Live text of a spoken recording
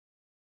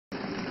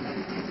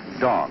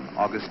Dawn,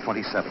 August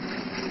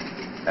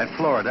 27th. At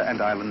Florida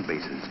and island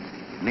bases,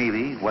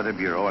 Navy, Weather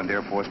Bureau, and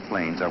Air Force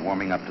planes are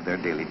warming up to their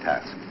daily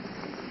task.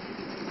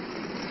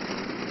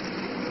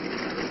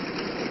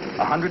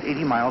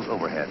 180 miles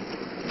overhead,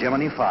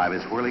 Gemini 5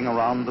 is whirling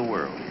around the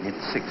world in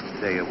its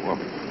 6th day of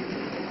orbit.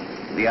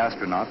 The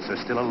astronauts are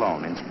still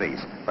alone in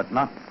space, but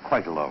not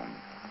quite alone.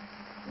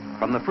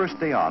 From the first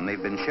day on,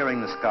 they've been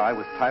sharing the sky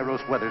with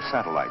Tyros weather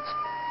satellites,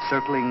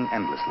 circling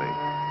endlessly,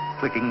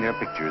 flicking their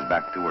pictures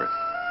back to Earth.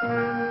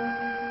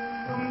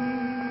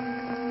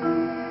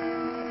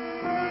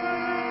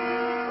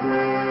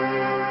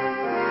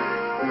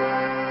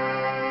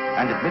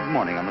 And at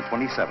mid-morning on the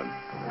 27th,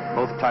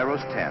 both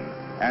Tyros 10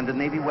 and a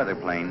Navy weather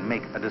plane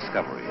make a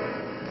discovery.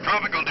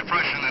 Tropical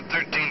depression at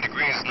 13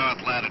 degrees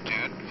north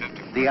latitude.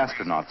 The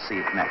astronauts see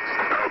it next.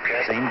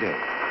 Okay. Same day.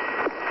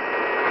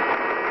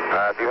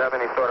 Do you have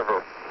any sort of a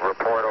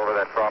report over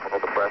that tropical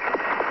depression?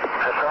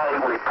 That's right,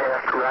 we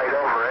passed right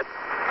over it.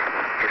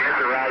 It is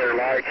a rather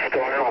large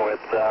storm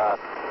with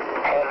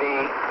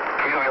heavy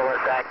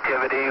cumulus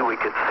activity. We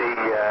could see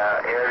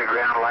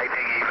air-to-ground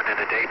lightning even in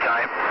the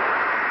daytime.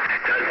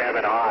 It does have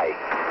an eye.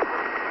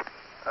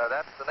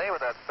 That's the name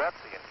of that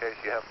Betsy, in case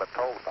you haven't been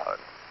told about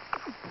it.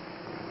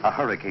 A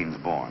hurricane's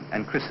born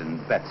and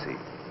christened Betsy.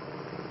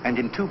 And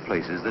in two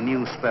places, the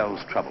news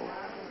spells trouble.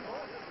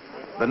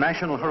 The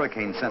National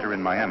Hurricane Center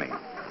in Miami,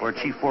 where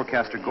Chief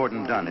Forecaster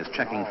Gordon Dunn is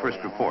checking first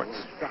reports,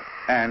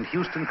 and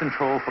Houston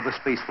Control for the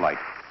space flight,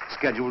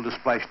 scheduled to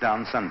splash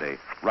down Sunday,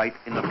 right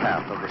in the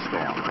path of the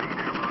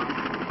storm.